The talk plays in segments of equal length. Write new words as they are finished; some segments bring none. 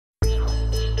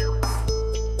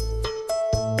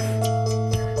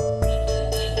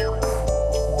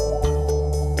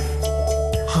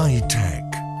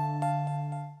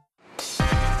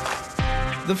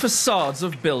The facades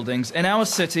of buildings in our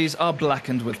cities are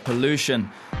blackened with pollution.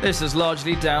 This is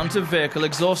largely down to vehicle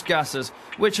exhaust gases,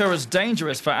 which are as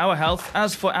dangerous for our health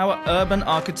as for our urban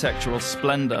architectural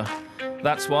splendor.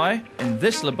 That's why, in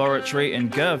this laboratory in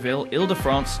Guerville,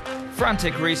 Ile-de-France,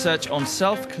 frantic research on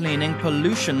self-cleaning,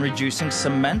 pollution-reducing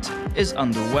cement is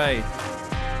underway.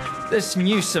 This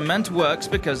new cement works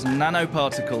because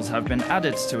nanoparticles have been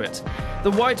added to it.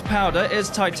 The white powder is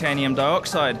titanium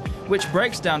dioxide, which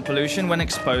breaks down pollution when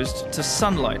exposed to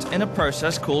sunlight in a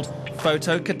process called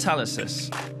photocatalysis.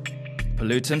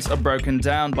 Pollutants are broken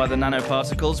down by the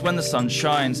nanoparticles when the sun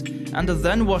shines and are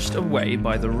then washed away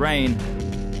by the rain.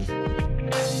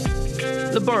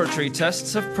 Laboratory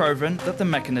tests have proven that the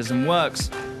mechanism works.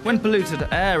 When polluted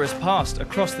air is passed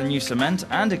across the new cement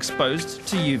and exposed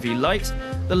to UV light,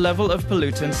 the level of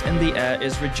pollutants in the air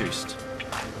is reduced.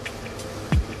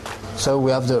 So we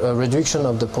have the reduction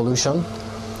of the pollution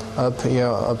up here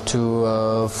up to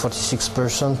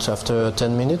 46% after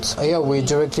 10 minutes. Here we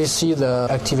directly see the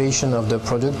activation of the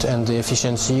product and the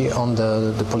efficiency on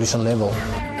the pollution level.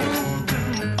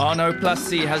 Arnaud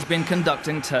Plassy has been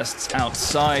conducting tests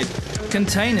outside.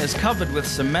 Containers covered with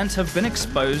cement have been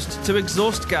exposed to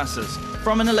exhaust gases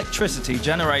from an electricity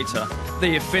generator.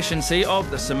 The efficiency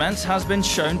of the cement has been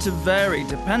shown to vary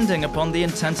depending upon the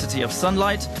intensity of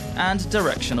sunlight and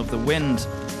direction of the wind.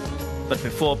 But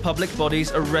before public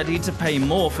bodies are ready to pay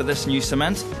more for this new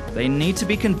cement, they need to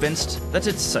be convinced that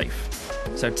it's safe.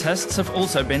 So tests have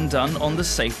also been done on the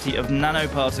safety of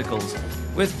nanoparticles,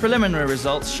 with preliminary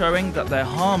results showing that they're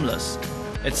harmless.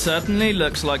 It certainly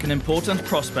looks like an important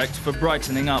prospect for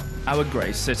brightening up our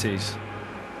grey cities.